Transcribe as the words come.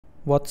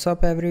What's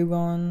up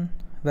everyone,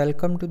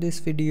 welcome to this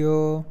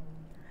video.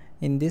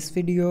 In this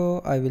video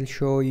I will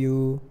show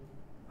you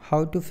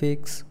how to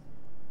fix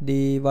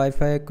the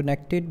Wi-Fi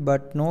connected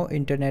but no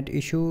internet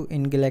issue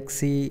in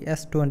Galaxy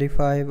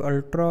S25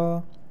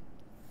 Ultra.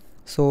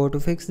 So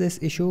to fix this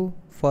issue,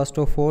 first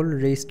of all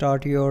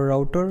restart your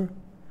router,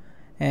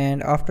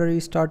 and after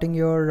restarting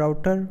your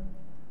router,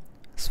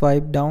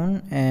 swipe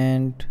down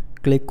and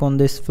click on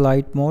this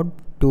flight mode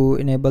to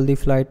enable the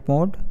flight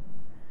mode,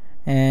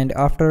 and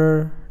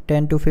after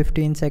 10 to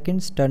 15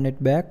 seconds turn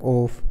it back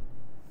off,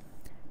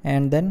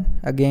 and then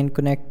again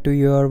connect to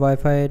your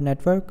Wi-Fi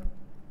network.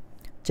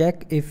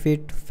 Check if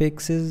it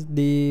fixes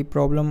the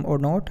problem or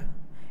not.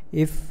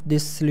 If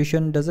this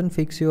solution doesn't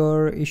fix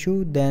your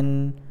issue,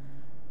 then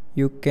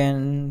you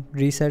can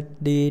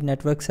reset the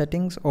network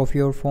settings of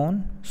your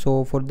phone.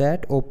 So for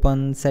that,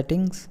 open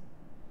settings,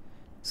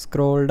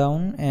 scroll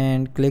down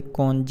and click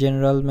on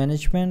general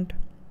management,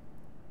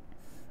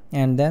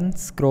 and then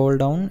scroll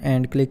down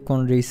and click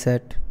on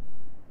reset.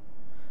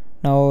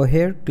 Now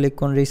here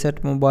click on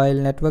reset mobile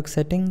network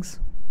settings,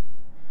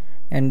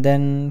 and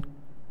then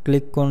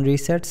click on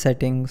reset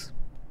settings.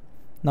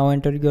 Now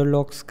enter your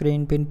lock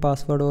screen, pin,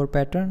 password or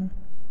pattern,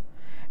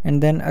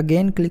 and then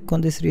again click on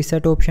this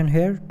reset option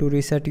here to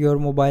reset your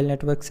mobile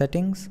network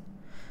settings.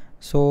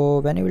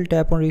 So when you will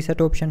tap on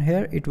reset option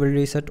here, it will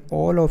reset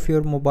all of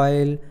your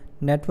mobile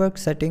network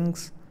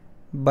settings,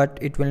 but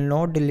it will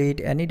not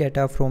delete any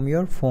data from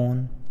your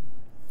phone.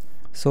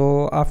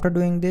 So after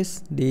doing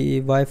this,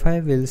 the Wi-Fi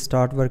will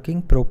start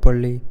working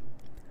properly.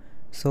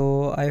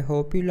 So I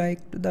hope you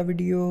liked the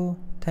video.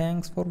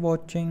 Thanks for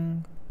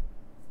watching.